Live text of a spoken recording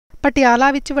ਪਟਿਆਲਾ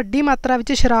ਵਿੱਚ ਵੱਡੀ ਮਾਤਰਾ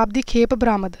ਵਿੱਚ ਸ਼ਰਾਬ ਦੀ ਖੇਪ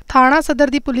ਬਰਾਮਦ। ਥਾਣਾ ਸਦਰ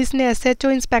ਦੀ ਪੁਲਿਸ ਨੇ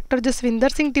SHO ਇੰਸਪੈਕਟਰ ਜਸਵਿੰਦਰ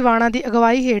ਸਿੰਘ ਟਿਵਾਣਾ ਦੀ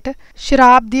ਅਗਵਾਈ ਹੇਠ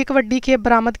ਸ਼ਰਾਬ ਦੀ ਇੱਕ ਵੱਡੀ ਖੇਪ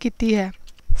ਬਰਾਮਦ ਕੀਤੀ ਹੈ।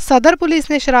 ਸਦਰ ਪੁਲਿਸ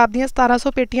ਨੇ ਸ਼ਰਾਬ ਦੀਆਂ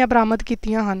 1700 ਪੇਟੀਆਂ ਬਰਾਮਦ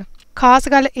ਕੀਤੀਆਂ ਹਨ। ਖਾਸ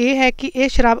ਗੱਲ ਇਹ ਹੈ ਕਿ ਇਹ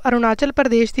ਸ਼ਰਾਬ ਅਰੁਣਾਚਲ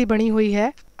ਪ੍ਰਦੇਸ਼ ਦੀ ਬਣੀ ਹੋਈ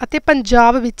ਹੈ ਅਤੇ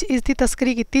ਪੰਜਾਬ ਵਿੱਚ ਇਸ ਦੀ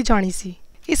ਤਸਕਰੀ ਕੀਤੀ ਜਾਣੀ ਸੀ।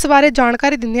 ਇਸ ਬਾਰੇ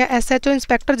ਜਾਣਕਾਰੀ ਦਿੰਦਿਆਂ SHO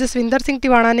ਇੰਸਪੈਕਟਰ ਜਸਵਿੰਦਰ ਸਿੰਘ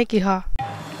ਟਿਵਾਣਾ ਨੇ ਕਿਹਾ,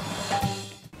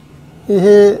 ਇਹ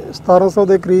 1700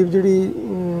 ਦੇ ਕਰੀਬ ਜਿਹੜੀ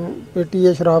ਪੇਟੀ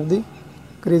ਹੈ ਸ਼ਰਾਬ ਦੀ,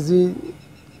 ਕ੍ਰੇਜ਼ੀ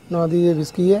ਨਾਂ ਦੀ ਇਹ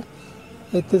ਵਿਸਕੀ ਹੈ।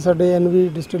 ਇੱਥੇ ਸਾਡੇ NV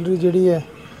ਡਿਸਟਿਲਰੀ ਜਿਹੜੀ ਹੈ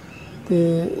ਤੇ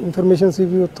ਇਨਫੋਰਮੇਸ਼ਨ ਸੀ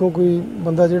ਵੀ ਉੱਥੋਂ ਕੋਈ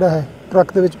ਬੰਦਾ ਜਿਹੜਾ ਹੈ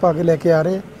ਟਰੱਕ ਦੇ ਵਿੱਚ ਪਾ ਕੇ ਲੈ ਕੇ ਆ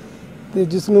ਰਿਹਾ ਤੇ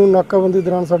ਜਿਸ ਨੂੰ ਨਾਕਾਬੰਦੀ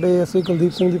ਦੌਰਾਨ ਸਾਡੇ SI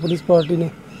ਕੁਲਦੀਪ ਸਿੰਘ ਦੀ ਪੁਲਿਸ ਪਾਰਟੀ ਨੇ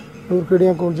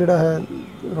ਨੂਰਖੇੜੀਆਂ ਕੋਲ ਜਿਹੜਾ ਹੈ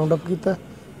ਰਾਉਂਡ ਅਪ ਕੀਤਾ।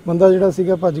 ਬੰਦਾ ਜਿਹੜਾ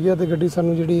ਸੀਗਾ ਭੱਜ ਗਿਆ ਤੇ ਗੱਡੀ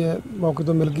ਸਾਨੂੰ ਜਿਹੜੀ ਹੈ ਮੌਕੇ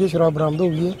ਤੋਂ ਮਿਲ ਗਈ ਹੈ, ਸ਼ਰਾਬ ਬਰਾਮਦ ਹੋ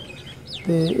ਗਈ ਹੈ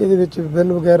ਤੇ ਇਹਦੇ ਵਿੱਚ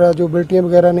ਬਿੱਲ ਵਗੈਰਾ ਜੋ ਬਿਲਟੀਆਂ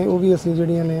ਵਗੈਰਾ ਨੇ ਉਹ ਵੀ ਅਸੀਂ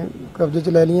ਜਿਹੜੀਆਂ ਨੇ ਕਬਜ਼ੇ 'ਚ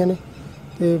ਲੈ ਲਈਆਂ ਨੇ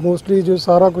ਤੇ ਮੋਸਟਲੀ ਜੋ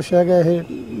ਸਾਰਾ ਕੁਛ ਹੈਗਾ ਇਹ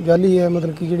ਜਾਲੀ ਹੈ,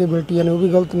 ਮਤਲਬ ਕਿ ਜਿਹੜੀਆਂ ਬਿਲਟੀਆਂ ਨੇ ਉਹ ਵੀ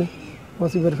ਗਲਤ ਨੇ। ਉਹ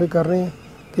ਅਸੀਂ ਵੈਰੀਫਾਈ ਕਰ ਰਹੇ ਹਾਂ,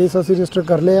 ਕੇਸ ਅਸੀਂ ਰਜਿਸਟਰ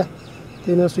ਕਰ ਲਿਆ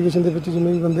ਤੇ ਇਨਵੈਸਟੀਗੇਸ਼ਨ ਦੇ ਵਿੱਚ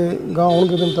ਜਿੰਨੇ ਵੀ ਬੰਦੇ ਗਾਂਹ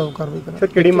ਆਉਣਗੇ ਉਹਦੇ ਮੁਤਾਬਕ ਕਾਰਵਾਈ ਕਰਾਂਗੇ। ਸਰ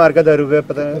ਕਿਹੜੀ ਮਾਰਕਾ ਦਾਰੂ ਹੈ,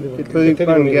 ਪਤਾ ਕਿੱਥੋਂ ਦੀ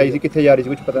ਬਣ ਕੇ ਆਈ ਸੀ, ਕਿੱਥੇ ਜਾ ਰਹੀ ਸੀ,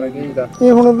 ਕੁਝ ਪਤਾ ਨਹੀਂ ਲੱਗਦਾ?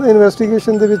 ਇਹ ਹੁਣ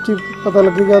ਇਨਵੈਸਟੀਗੇਸ਼ਨ ਦੇ ਵਿੱਚ ਹੀ ਪਤਾ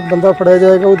ਲੱਗੇਗਾ, ਬੰਦਾ ਫੜਿਆ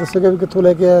ਜਾਏਗਾ, ਉਹ ਦੱਸੇਗਾ ਵੀ ਕਿੱਥੋਂ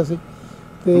ਲੈ ਕੇ ਆਇਆ ਸੀ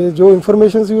ਤੇ ਜੋ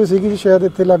ਇਨਫੋਰਮੇਸ਼ਨ ਸੀ ਉਹ ਸੀਗੀ ਵੀ ਸ਼ਾਇਦ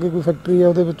ਇੱਥੇ ਲਾਗੇ ਕੋਈ ਫੈਕਟਰੀ ਹੈ,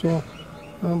 ਉਹਦੇ ਵਿੱਚੋਂ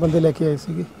ਬੰਦੇ ਲੈ ਕੇ ਆਏ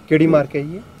ਸੀਗੇ। ਕਿਹੜੀ ਮਾਰਕਾ ਹੈ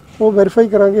ਇਹ? ਉਹ ਵੈਰੀਫਾਈ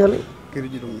ਕਰਾਂਗੇ ਹਲੇ।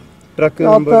 ਟਰੱਕ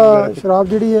ਨੰਬਰ ਸ਼ਰਾਬ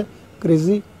ਜਿਹੜੀ ਹੈ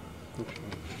ਕ੍ਰੇਜ਼ੀ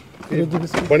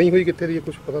ਬਣੀ ਹੋਈ ਕਿੱਥੇ ਦੀ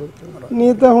ਕੁਝ ਪਤਾ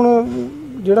ਨਹੀਂ, ਤਾਂ ਹੁਣ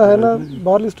ਜਿਹੜਾ ਹੈ ਨਾ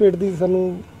ਬਾਹਰਲੀ ਸਟੇਟ ਦੀ ਸਾਨੂੰ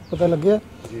ਪਤਾ ਲੱਗਿਆ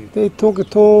ਤੇ ਇੱਥੋਂ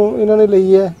ਕਿੱਥੋਂ ਇਹਨਾਂ ਨੇ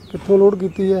ਲਈ ਹੈ, ਕਿੱਥੋਂ ਲੋਡ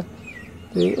ਕੀਤੀ ਹੈ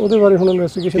ਤੇ ਉਹਦੇ ਬਾਰੇ ਹੁਣ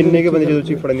ਇਨਵੈਸਟੀਗੇਸ਼ਨ। ਕਿੰਨੇ ਕੁ ਬੰਦੇ ਜਦੋਂ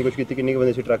ਤੁਸੀਂ ਫੜਨ ਦੀ ਕੋਸ਼ਿਸ਼ ਕੀਤੀ, ਕਿੰਨੇ ਕੁ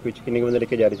ਬੰਦੇ ਸੀ ਟਰੱਕ ਵਿੱਚ, ਕਿੰਨੇ ਕੁ ਬੰਦੇ ਲੈ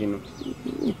ਕੇ ਜਾ ਰਹੇ ਸੀ ਇਹਨੂੰ?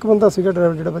 ਇੱਕ ਬੰਦਾ ਸੀਗਾ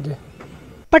ਡਰਾਈਵਰ ਜਿਹੜਾ ਭੱਜਿਆ।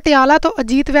 ਪਟਿਆਲਾ ਤੋਂ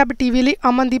ਅਜੀਤ ਵੈਬ TV ਲਈ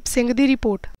ਅਮਨਦੀਪ ਸਿੰਘ ਦੀ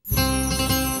ਰਿਪੋਰਟ।